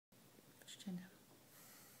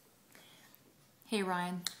Hey,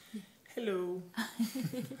 Ryan. Hello.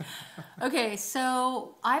 Okay,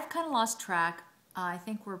 so I've kind of lost track. I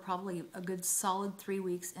think we're probably a good solid 3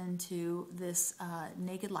 weeks into this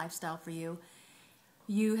naked lifestyle for you.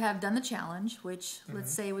 You have done the challenge, which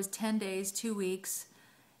let's say was 10 days, 2 weeks,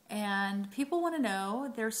 and people want to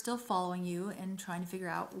know, they're still following you and trying to figure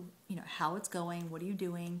out, how it's going, what are you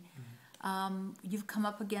doing. You've come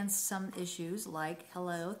up against some issues like,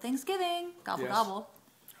 hello, Thanksgiving, gobble, Yes. gobble,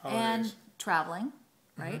 and Holidays. traveling,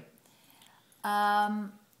 right?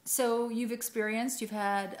 So you've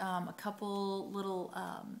had a couple little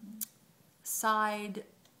side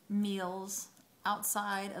meals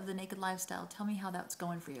outside of the naked lifestyle. Tell me how that's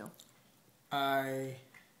going for you. I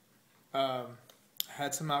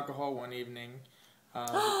had some alcohol one evening,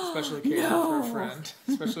 special occasion for a friend.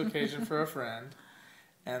 Special occasion for a friend.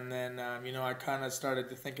 And then, I kind of started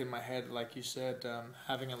to think in my head, like you said,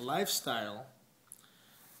 having a lifestyle,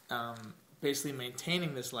 basically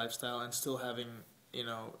maintaining this lifestyle and still having,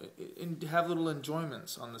 have little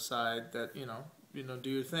enjoyments on the side that, do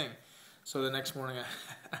your thing. So the next morning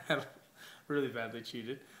I had really badly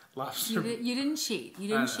cheated. Lobster. You didn't cheat. You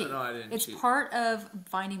didn't cheat. No, I didn't cheat. It's part of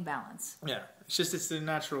finding balance. Yeah. It's the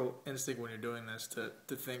natural instinct when you're doing this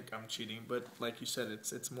to think I'm cheating. But like you said,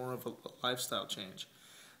 it's more of a lifestyle change.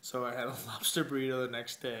 So I had a lobster burrito the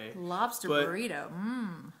next day. Lobster burrito.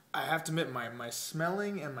 I have to admit, my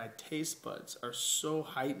smelling and my taste buds are so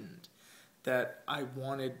heightened that I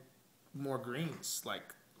wanted more greens.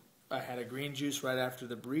 Like, I had a green juice right after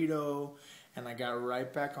the burrito, and I got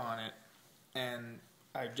right back on it, and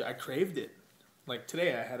I craved it. Like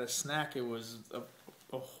today, I had a snack. It was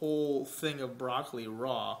a whole thing of broccoli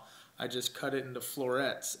raw. I just cut it into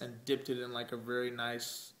florets and dipped it in like a very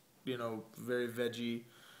nice, very veggie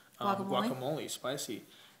guacamole, spicy.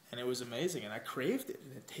 And it was amazing, and I craved it,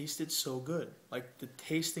 and it tasted so good. Like, the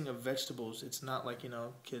tasting of vegetables, it's not like,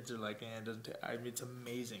 kids are like, it doesn't taste. I mean, it's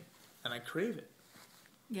amazing, and I crave it.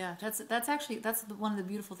 Yeah, that's one of the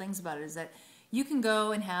beautiful things about it, is that you can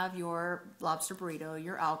go and have your lobster burrito,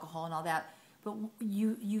 your alcohol and all that, but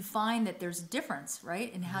you find that there's a difference,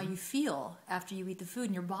 right, in how you feel after you eat the food,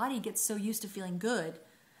 and your body gets so used to feeling good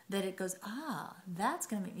that it goes, that's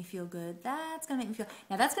going to make me feel good, that's going to make me feel...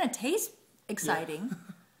 Now, that's going to taste exciting. Yeah.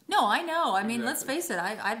 No, I know. I mean, exactly. Let's face it.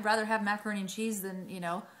 I'd rather have macaroni and cheese than,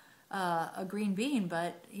 a green bean.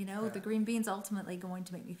 But, the green bean's ultimately going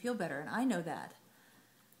to make me feel better. And I know that.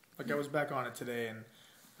 Like, I was back on it today, and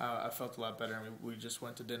I felt a lot better. And we just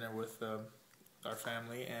went to dinner with our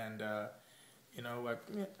family. And,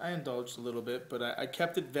 I indulged a little bit. But I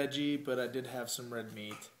kept it veggie, but I did have some red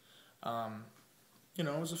meat. It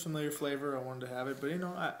was a familiar flavor. I wanted to have it. But,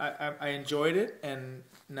 I enjoyed it. And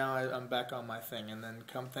now I'm back on my thing. And then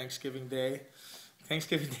come Thanksgiving Day, I'm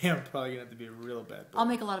probably going to have to be real bad. I'll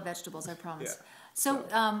make a lot of vegetables, I promise. Yeah. So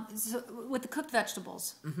with the cooked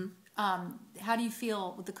vegetables, how do you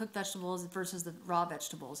feel with the cooked vegetables versus the raw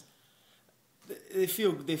vegetables? They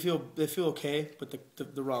feel okay, but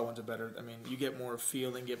the raw ones are better. I mean, you get more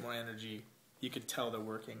feel and get more energy. You can tell they're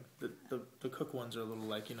working. The cooked ones are a little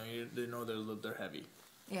like, they know they're heavy.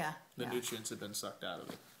 Yeah. The nutrients have been sucked out of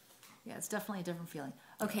it. Yeah, it's definitely a different feeling.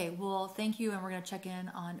 Okay, well, thank you, and we're going to check in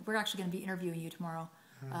on... We're actually going to be interviewing you tomorrow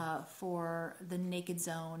for the Naked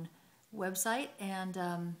Zone website, and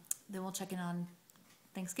then we'll check in on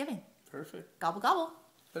Thanksgiving. Perfect. Gobble, gobble.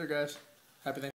 Later, guys. Happy Thanksgiving.